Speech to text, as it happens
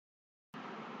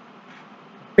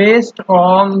based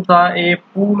on a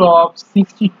pool of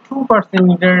 62%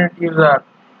 internet user.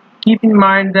 Keep in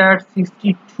mind that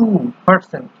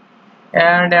 62%,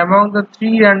 and among the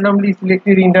 3 randomly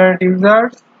selected internet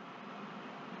users,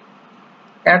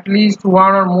 at least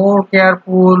one or more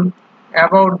careful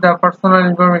about the personal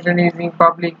information using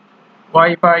public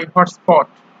Wi-Fi hotspot.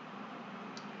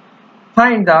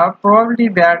 Find the probability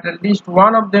that at least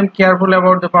one of them careful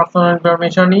about the personal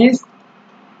information is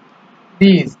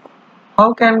this.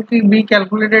 How can we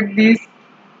calculate this?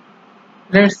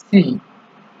 Let's see.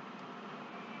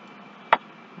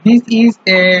 This is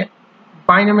a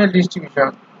binomial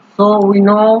distribution. So we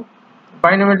know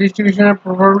binomial distribution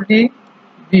probability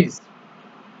this.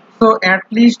 So at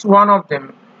least one of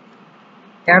them.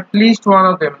 If at least one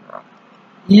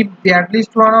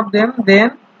of them,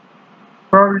 then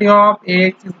probability of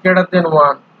x is greater than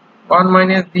 1. 1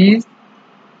 minus this,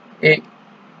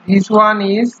 this one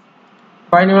is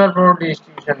binomial probability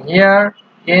distribution. Here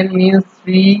n means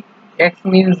 3, x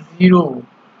means 0.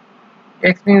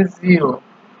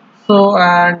 So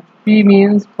and p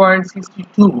means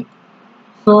 0.62.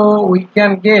 So we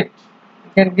can get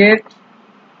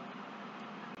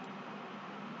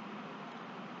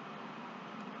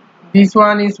this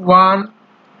one is 1,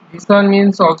 this one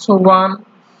means also 1,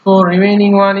 so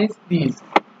remaining one is this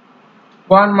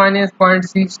 1 minus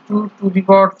 0.62 to the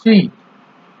power 3.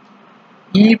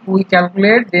 If we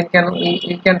calculate, then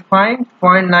we can find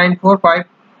 0.945.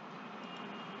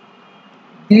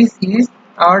 This is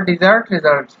our desired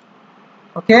result.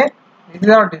 Okay, this is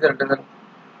our desired result.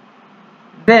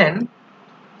 Then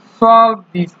solve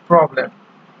this problem.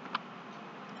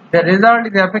 The result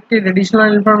is affected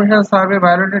additional information survey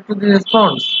violated to the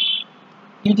response.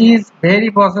 It is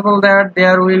very possible that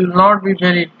there will not be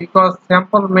valid because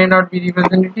sample may not be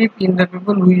representative in the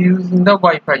people who use in the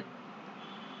Wi-Fi.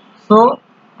 So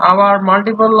our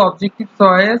multiple objective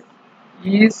choice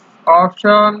is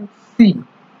option C.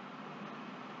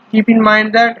 Keep in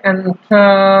mind that and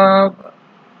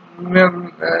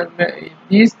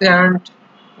this and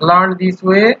learn this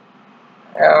way.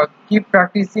 Keep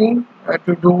practicing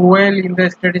to do well in the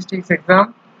statistics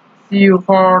exam. See you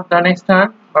for the next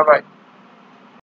time. Bye bye.